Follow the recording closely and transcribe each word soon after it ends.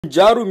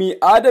Jarumi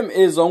Adam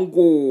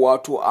Zango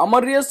wato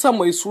amaryarsa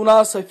mai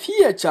suna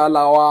Safiya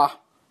Chalawa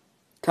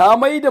ta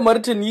mai da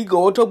martani ga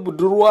wata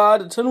budurwa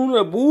da ta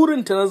nuna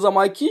burinta na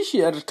zama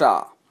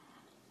kishiyarta.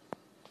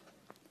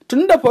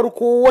 Tun da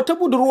farko wata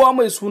budurwa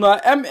mai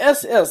suna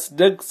MSS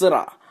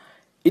Dexra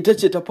ita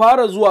ce ta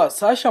fara zuwa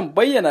sashen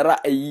bayyana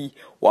ra'ayi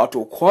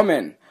wato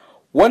comment,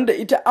 wanda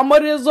ita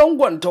amaryar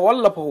Zangon ta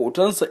wallafa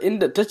hotonsa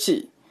inda ta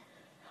ce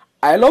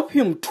I love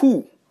him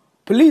too,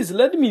 please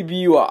let me be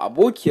your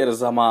abokiyar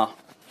zama.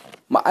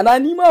 Ma'ana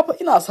ni ma fa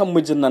ina son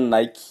mijin nan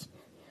naki,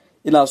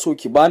 ina so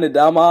ki bani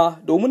dama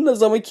domin na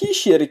zama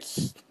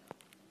kishiyarki.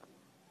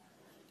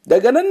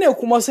 Daga nan ne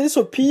kuma sai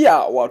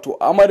Sofiya wato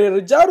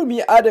amaryar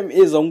jarumi Adam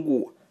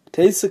Zango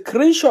ta yi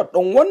screenshot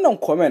ɗin wannan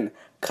comment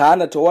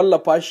kana ta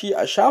wallafa shi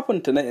a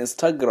shafinta na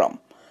Instagram,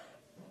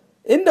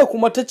 inda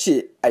kuma ta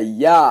ce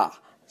ayya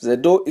the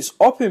door is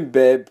open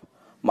babe,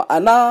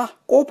 ma'ana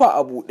kofa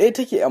a buɗe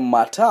take 'yan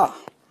mata.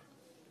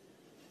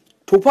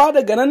 Tufa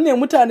daga nan ne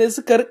mutane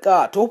suka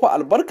rika tofa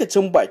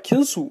albarkacin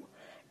bakinsu,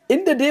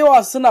 inda da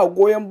yawa suna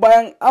goyon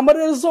bayan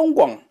amaryar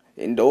Zangon,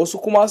 inda wasu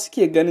kuma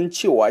suke ganin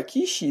cewa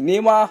kishi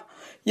ne ma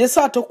ya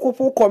sa ta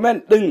kofo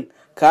comment ɗin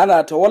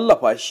kana ta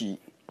wallafa shi.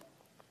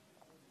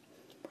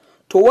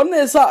 To wannan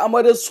ya sa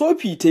amaryar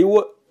Sofi ta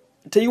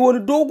yi wani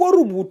dogon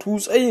rubutu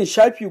tsayin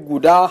shafi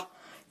guda,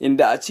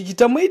 inda a ciki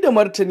ta mai da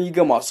martani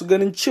ga masu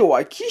ganin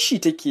cewa kishi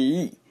take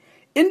yi,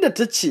 inda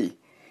ta ce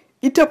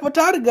ita fa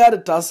ta riga da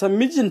ta san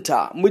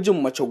mijinta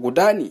mijin mace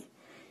guda ne,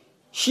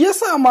 shi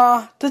yasa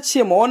ma ta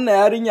ce ma wannan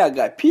yarinya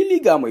ga fili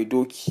ga mai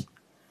doki.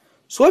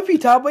 Sofi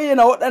ta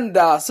bayyana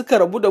waɗanda suka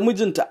rabu da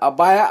mijinta a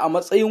baya a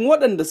matsayin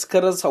waɗanda suka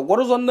rasa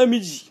gwarzon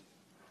namiji.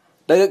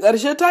 Daga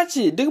ƙarshe ta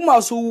ce duk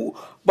masu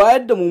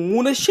bayar da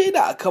mummunar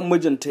shaida akan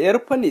mijinta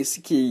yarfa ne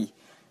suke yi,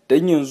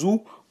 don yanzu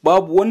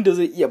babu wanda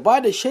zai iya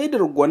ba da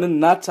shaidar gwanin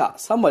nata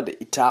sama da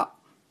ita,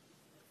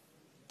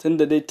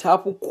 tunda dai ta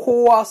fi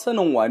kowa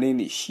sanin wane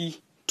ne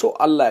shi. To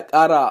Allah ya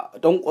ƙara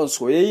danƙon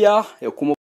soyayya ya kuma